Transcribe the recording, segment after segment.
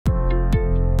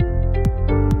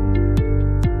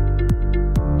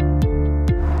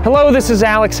Hello, this is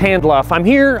Alex Handloff. I'm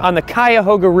here on the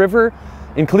Cuyahoga River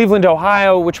in Cleveland,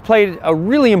 Ohio, which played a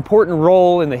really important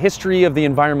role in the history of the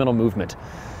environmental movement.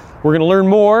 We're going to learn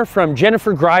more from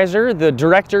Jennifer Grieser, the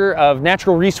Director of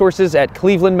Natural Resources at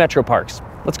Cleveland Metroparks.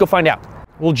 Let's go find out.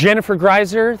 Well, Jennifer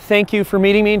Grieser, thank you for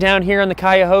meeting me down here on the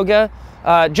Cuyahoga.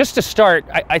 Just to start,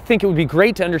 I think it would be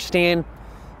great to understand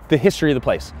the history of the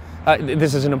place.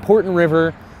 This is an important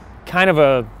river, kind of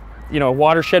a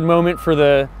watershed moment for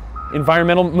the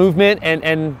environmental movement,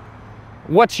 and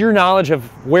what's your knowledge of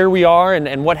where we are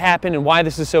and what happened and why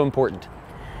this is so important?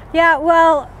 Yeah,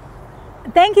 well,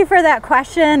 thank you for that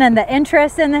question and the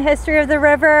interest in the history of the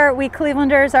river. We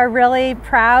Clevelanders are really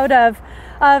proud of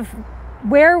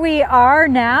where we are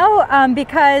now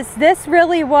because this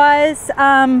really was,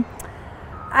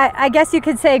 I guess you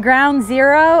could say, ground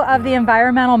zero of the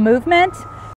environmental movement.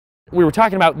 We were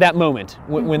talking about that moment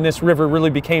when this river really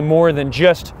became more than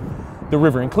just the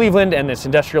river in Cleveland and this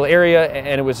industrial area,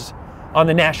 and it was on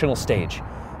the national stage.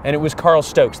 And it was Carl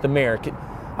Stokes, the mayor.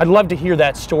 I'd love to hear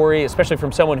that story, especially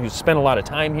from someone who's spent a lot of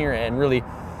time here and really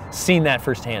seen that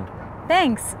firsthand.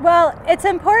 Thanks. Well, it's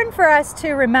important for us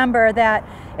to remember that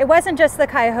it wasn't just the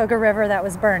Cuyahoga River that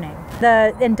was burning.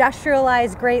 The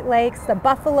industrialized Great Lakes, the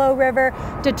Buffalo River,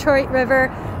 Detroit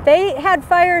River, they had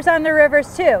fires on the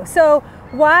rivers too. So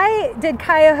why did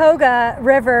Cuyahoga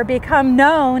River become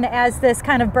known as this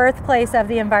kind of birthplace of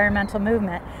the environmental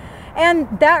movement? And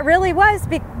that really was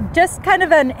just kind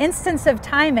of an instance of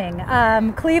timing.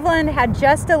 Cleveland had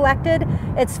just elected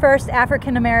its first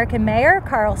African-American mayor,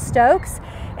 Carl Stokes,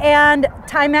 and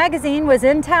Time magazine was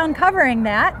in town covering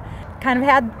that. Kind of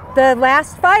had the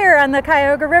last fire on the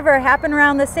Cuyahoga River happen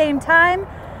around the same time.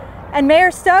 And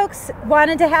Mayor Stokes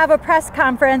wanted to have a press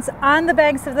conference on the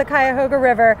banks of the Cuyahoga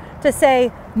River to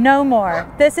say, no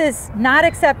more. This is not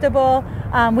acceptable.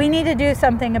 We need to do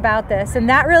something about this. And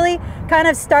that really kind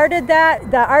of started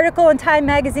that. The article in Time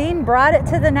magazine brought it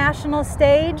to the national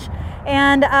stage.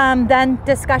 And then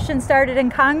discussion started in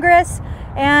Congress.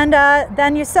 And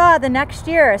then you saw the next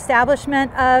year,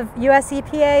 establishment of US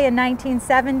EPA in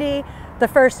 1970, the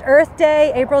first Earth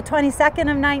Day, April 22nd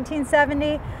of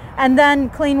 1970. And then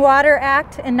Clean Water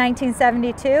Act in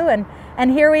 1972,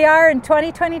 and here we are in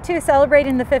 2022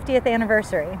 celebrating the 50th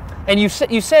anniversary. And you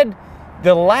said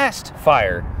the last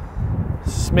fire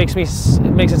makes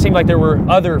it seem like there were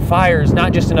other fires,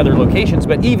 not just in other locations,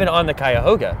 but even on the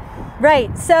Cuyahoga.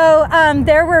 Right, so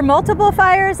there were multiple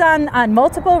fires on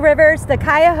multiple rivers. The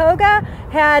Cuyahoga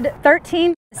had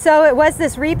 13. So it was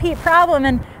this repeat problem,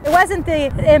 and it wasn't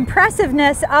the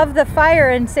impressiveness of the fire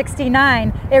in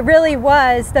 '69. It really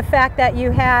was the fact that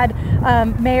you had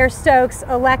Mayor Stokes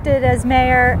elected as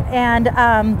mayor and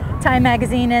Time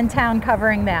magazine in town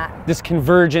covering that. This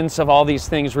convergence of all these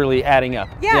things really adding up.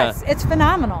 Yes, yeah. It's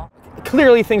phenomenal.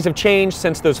 Clearly things have changed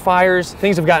since those fires.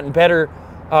 Things have gotten better.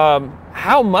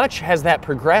 How much has that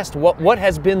progressed? What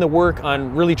has been the work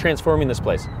on really transforming this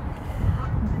place?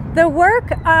 The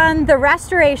work on the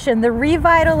restoration, the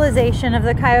revitalization of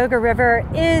the Cuyahoga River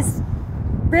is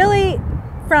really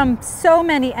from so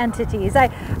many entities.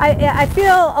 I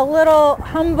feel a little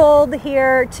humbled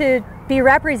here to be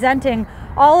representing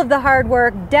all of the hard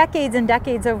work, decades and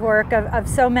decades of work of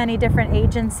so many different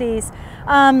agencies,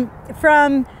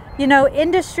 from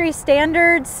industry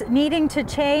standards needing to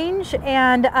change,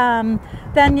 and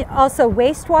then also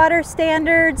wastewater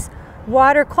standards,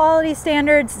 water quality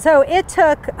standards. So it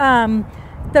took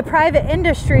the private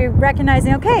industry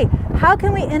recognizing, okay, how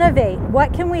can we innovate?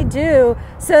 What can we do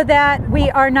so that we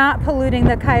are not polluting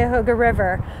the Cuyahoga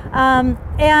River?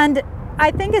 And I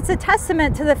think it's a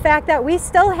testament to the fact that we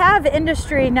still have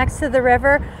industry next to the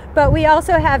river, but we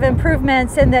also have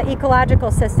improvements in the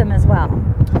ecological system as well.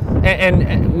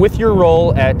 And with your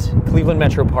role at Cleveland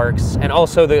Metroparks and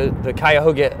also the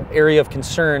Cuyahoga area of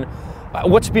concern,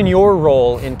 what's been your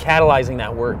role in catalyzing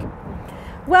that work?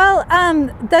 Well,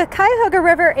 the Cuyahoga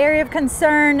River Area of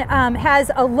Concern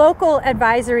has a local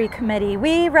advisory committee.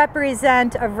 We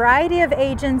represent a variety of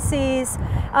agencies,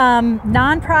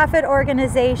 nonprofit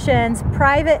organizations,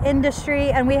 private industry,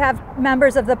 and we have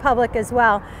members of the public as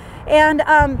well. And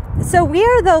so we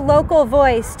are the local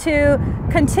voice to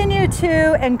continue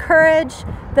to encourage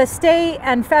the state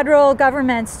and federal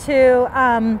governments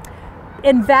to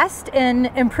invest in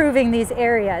improving these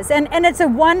areas. And it's a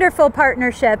wonderful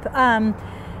partnership.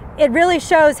 It really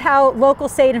shows how local,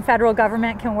 state, and federal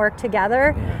government can work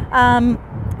together.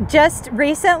 Just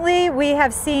recently, we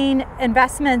have seen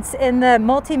investments in the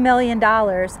multi-million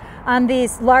dollars on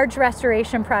these large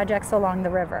restoration projects along the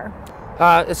river.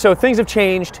 So things have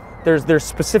changed. There's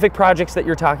specific projects that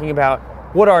you're talking about.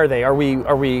 What are they? Are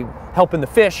we helping the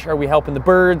fish? Are we helping the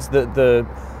birds? The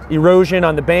erosion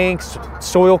on the banks,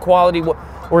 soil quality,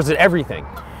 or is it everything?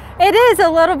 It is a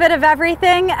little bit of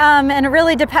everything, and it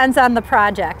really depends on the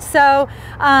project. So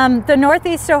the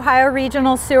Northeast Ohio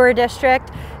Regional Sewer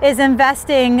District is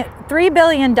investing $3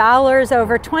 billion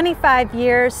over 25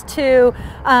 years to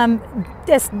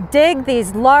just dig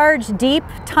these large, deep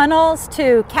tunnels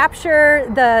to capture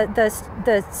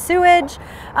the sewage.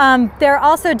 They're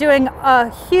also doing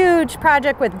a huge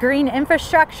project with green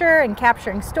infrastructure and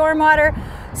capturing stormwater.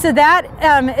 So that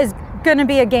is going to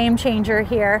be a game changer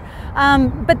here.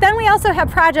 But then we also have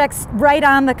projects right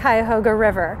on the Cuyahoga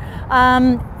River.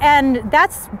 And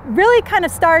that's really kind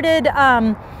of started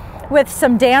with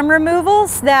some dam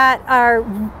removals that are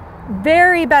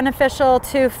very beneficial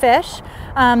to fish.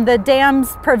 The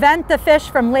dams prevent the fish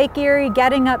from Lake Erie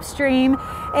getting upstream,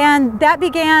 and that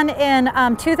began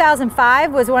in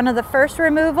 2005, was one of the first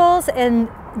removals in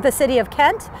the city of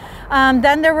Kent.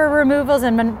 Then there were removals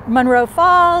in Monroe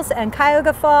Falls and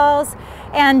Cuyahoga Falls,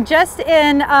 and just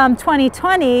in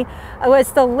 2020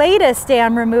 was the latest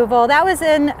dam removal. That was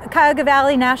in Cuyahoga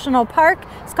Valley National Park.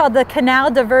 It's called the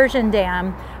Canal Diversion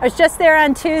Dam. I was just there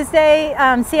on Tuesday,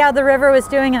 see how the river was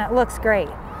doing, and it looks great.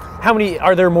 How many,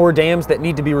 are there more dams that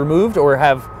need to be removed, or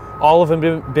have all of them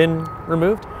been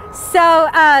removed? So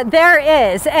there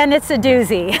is, and it's a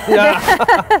doozy. Yeah.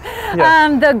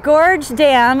 Yeah. The Gorge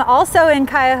Dam, also in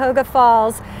Cuyahoga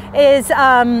Falls, is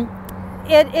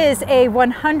it is a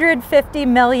 $150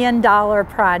 million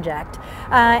project.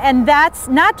 And that's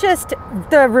not just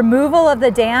the removal of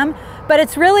the dam, but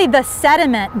it's really the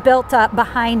sediment built up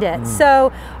behind it.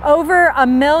 So over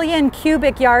 1 million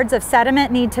cubic yards of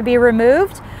sediment need to be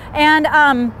removed. And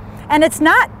it's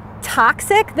not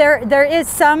toxic. There is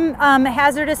some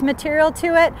hazardous material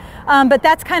to it, but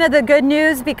that's kind of the good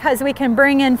news, because we can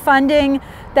bring in funding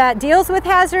that deals with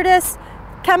hazardous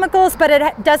chemicals, but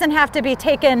it doesn't have to be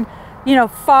taken, you know,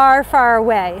 far, far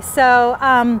away. So,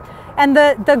 and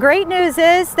the great news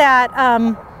is that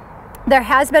there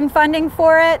has been funding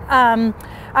for it.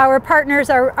 Our partners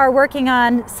are working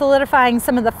on solidifying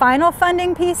some of the final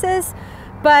funding pieces,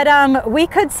 but we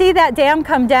could see that dam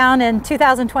come down in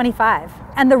 2025.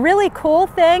 And the really cool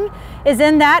thing is,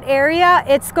 in that area,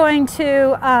 it's going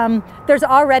to, there's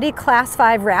already Class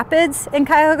 5 rapids in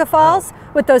Cuyahoga Falls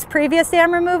with those previous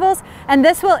dam removals, and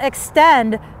this will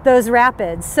extend those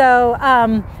rapids. So,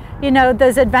 you know,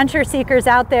 those adventure seekers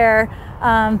out there,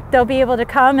 they'll be able to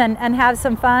come and have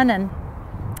some fun. And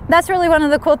that's really one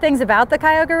of the cool things about the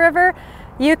Cuyahoga River.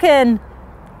 You can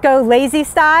go lazy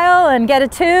style and get a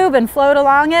tube and float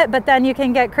along it, but then you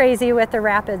can get crazy with the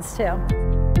rapids too.